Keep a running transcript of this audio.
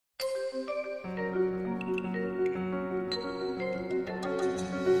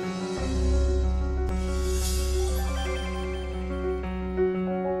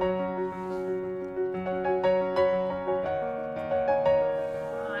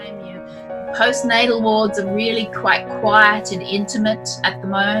Postnatal wards are really quite quiet and intimate at the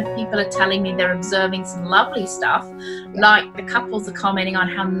moment. People are telling me they're observing some lovely stuff, like the couples are commenting on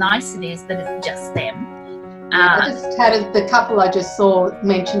how nice it is that it's just them. I just had the couple I just saw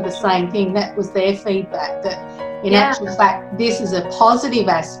mentioned the same thing. That was their feedback, that in actual fact this is a positive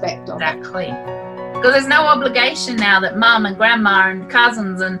aspect of it. Exactly. Because there's no obligation now that mum and grandma and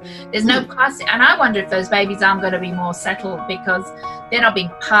cousins, and there's no passing. And I wonder if those babies aren't going to be more settled because they're not being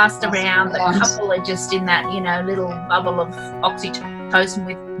passed around. The couple are just in that, you know, little bubble of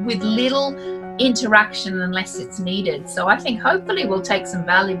oxytocin with little interaction unless it's needed. So I think hopefully we'll take some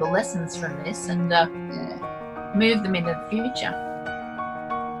valuable lessons from this and move them into the future.